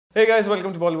Hey guys,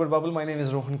 welcome to Bollywood Bubble. My name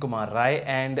is Rohan Kumar Rai,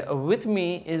 and with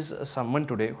me is someone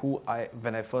today who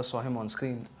when I first saw him on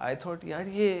screen, I thought, yaar,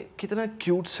 ye kitna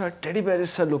cute sa teddy bear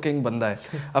sa looking banda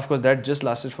hai. Of course, that just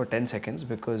lasted for 10 seconds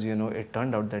because it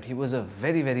turned out that he was a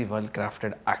very, very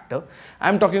well-crafted actor.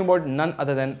 I'm talking about none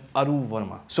other than Aru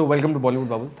Verma. So, welcome to Bollywood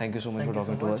Bubble. Thank you so much for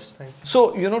talking to us.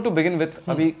 So, to begin with,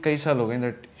 abhi kai saal ho gaye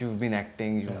that you've been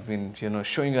acting, you've been,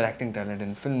 showing your acting talent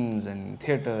in films and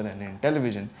theatre and in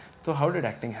television. So how did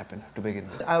acting happen to begin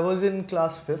with? I was in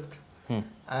class 5th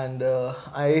and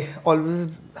I always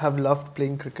have loved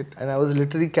playing cricket, and I was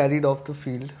literally carried off the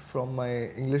field from my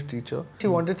English teacher. She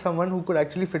wanted someone who could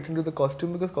actually fit into the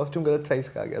costume because costume galat size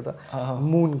ka aa gaya tha,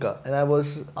 moon ka, and I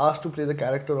was asked to play the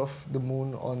character of the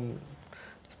moon on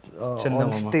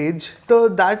stage. So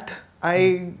that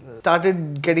I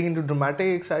started getting into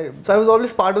dramatics. So I was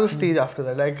always part of the stage after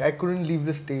that. Like I couldn't leave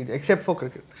the stage except for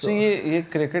cricket. So ये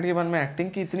cricket के बाद में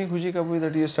acting की इतनी खुशी कब हुई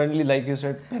that you suddenly, like you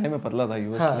said, पहले मैं पतला था, you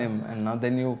were slim, and now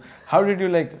then how did you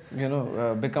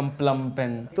become plump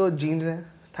and? So genes हैं,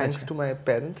 thanks to my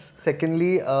parents.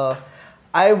 Secondly,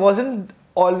 I wasn't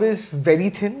always very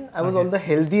thin. I was on the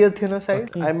healthier, thinner side.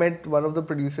 I met one of the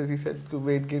producers. He said,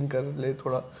 "Weight gain कर ले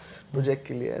थोड़ा project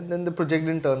के लिए," and then the project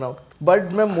didn't turn out.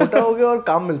 But मैं मोटा हो गया और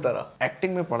काम मिलता रहा.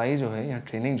 Acting में पढ़ाई जो है या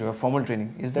training जो है, formal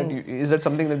training, is that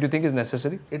something that you think is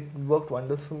necessary? It worked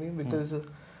wonders for me because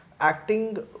acting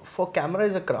for camera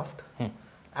is a craft.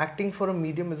 Acting for a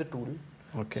medium is a tool.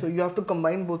 Okay. So you have to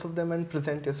combine both of them and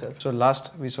present yourself. So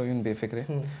last we saw you in Befikre.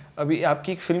 अभी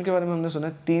आपकी एक film के बारे में हमने सुना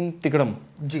तीन तिकड़म.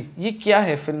 जी. ये क्या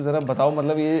है फिल्म, जरा बताओ,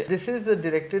 मतलब ये. This is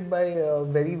directed by a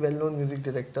very well-known music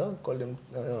director called him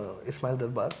Ismail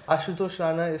Darbar. Ashutosh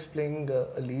Rana is playing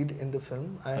a lead in the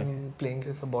film. I am playing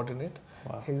his subordinate.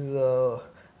 Wow. He's a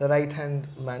right-hand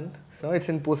man. No, it's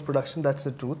in post-production, that's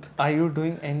the truth. Are you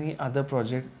doing any other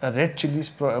project, a Red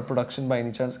Chillies production by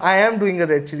any chance? I am doing a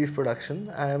Red Chillies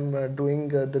production. I am doing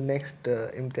the next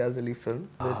Imtiaz Ali film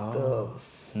with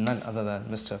none other than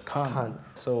Mr. Khan.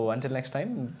 So until next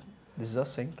time, this is us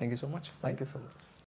saying thank you so much. Thank you so much.